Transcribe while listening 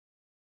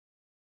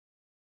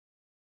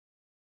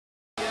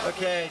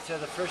Okay, so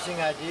the first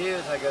thing I do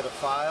is I go to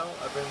File,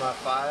 I bring my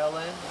file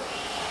in,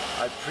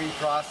 I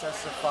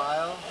pre-process the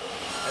file,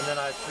 and then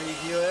I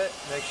preview it,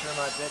 make sure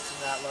my bit's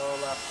in that lower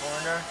left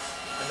corner,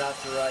 and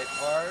that's the right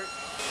part.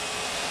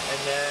 And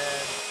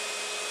then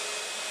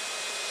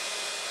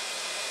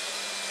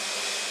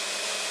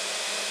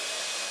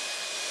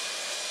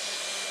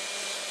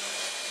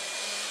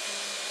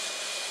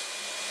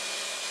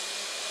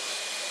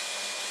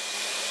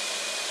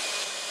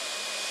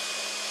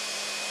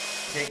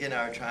taking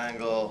our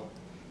triangle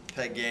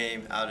peg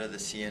game out of the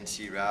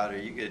CNC router,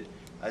 you could,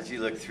 as you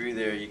look through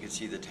there, you can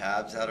see the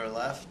tabs that are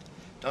left.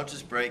 Don't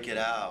just break it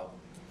out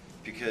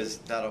because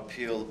that'll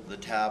peel the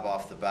tab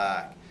off the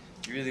back.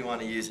 You really want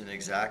to use an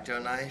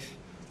X-Acto knife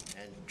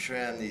and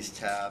trim these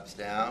tabs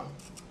down.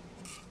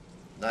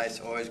 Nice,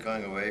 always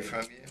going away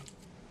from you.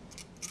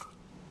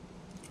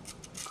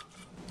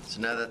 So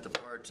now that the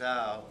part's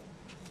out,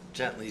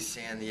 gently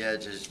sand the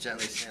edges,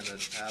 gently sand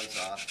those tabs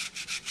off.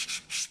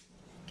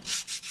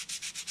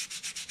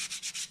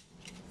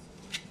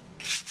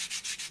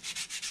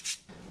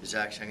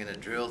 Actually, I'm going to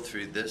drill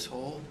through this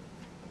hole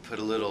and put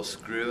a little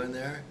screw in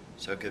there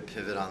so it could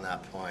pivot on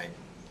that point.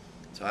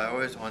 So I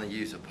always want to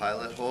use a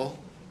pilot hole.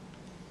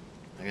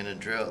 I'm going to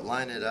drill,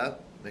 line it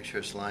up, make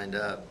sure it's lined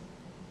up.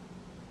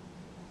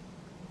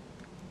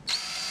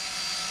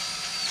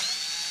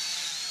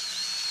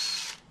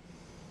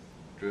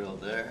 Drill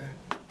there.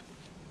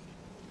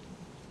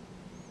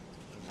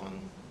 One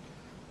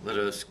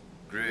little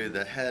screw.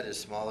 The head is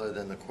smaller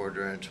than the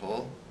 1/4 inch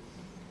hole.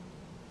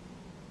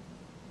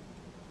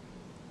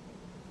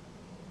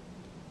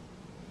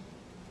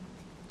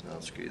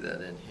 I'll screw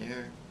that in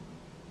here.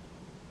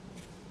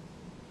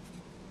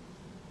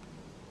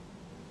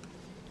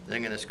 Then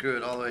I'm going to screw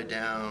it all the way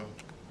down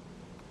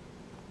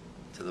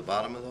to the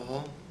bottom of the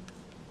hole.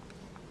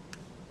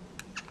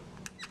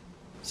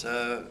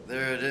 So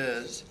there it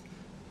is.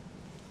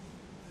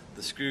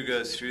 The screw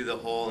goes through the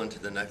hole into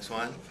the next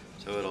one,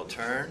 so it'll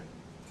turn.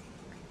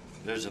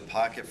 There's a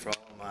pocket for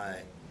all of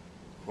my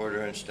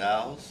 1/4 inch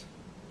dowels.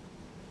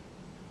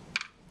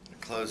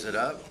 Close it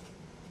up.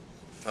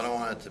 If I don't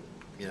want it to,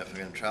 if I'm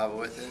going to travel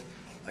with it,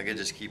 I could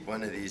just keep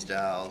one of these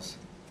dowels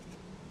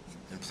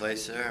in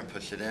place there and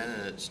push it in,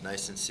 and it's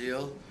nice and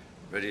sealed,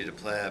 ready to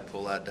play. I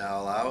pull that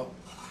dowel out,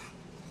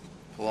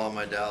 pull all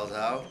my dowels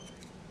out,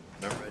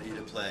 and I'm ready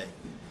to play.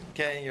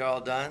 Okay, you're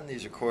all done.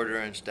 These are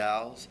 1/4 inch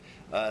dowels.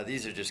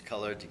 These are just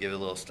colored to give it a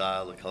little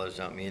style. The colors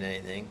don't mean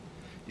anything.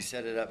 You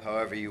set it up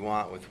however you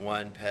want with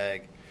one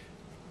peg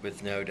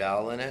with no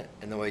dowel in it,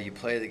 and the way you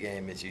play the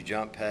game is you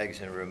jump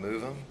pegs and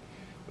remove them,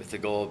 with the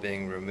goal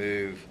being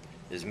remove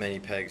as many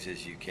pegs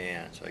as you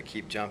can. So I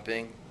keep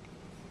jumping.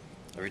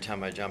 Every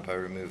time I jump, I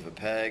remove a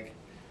peg.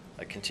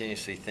 I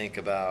continuously think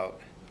about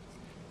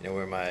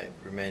where my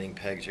remaining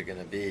pegs are going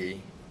to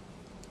be.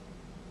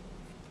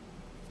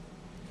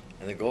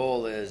 And the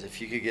goal is,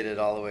 if you could get it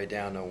all the way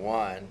down to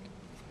 1,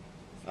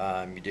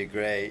 you did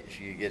great.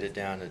 If you could get it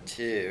down to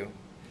 2,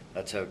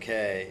 that's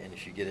okay. And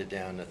if you get it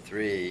down to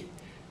 3,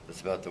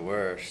 that's about the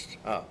worst.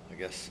 Oh, I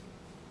guess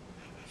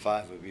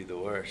 5 would be the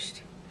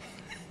worst.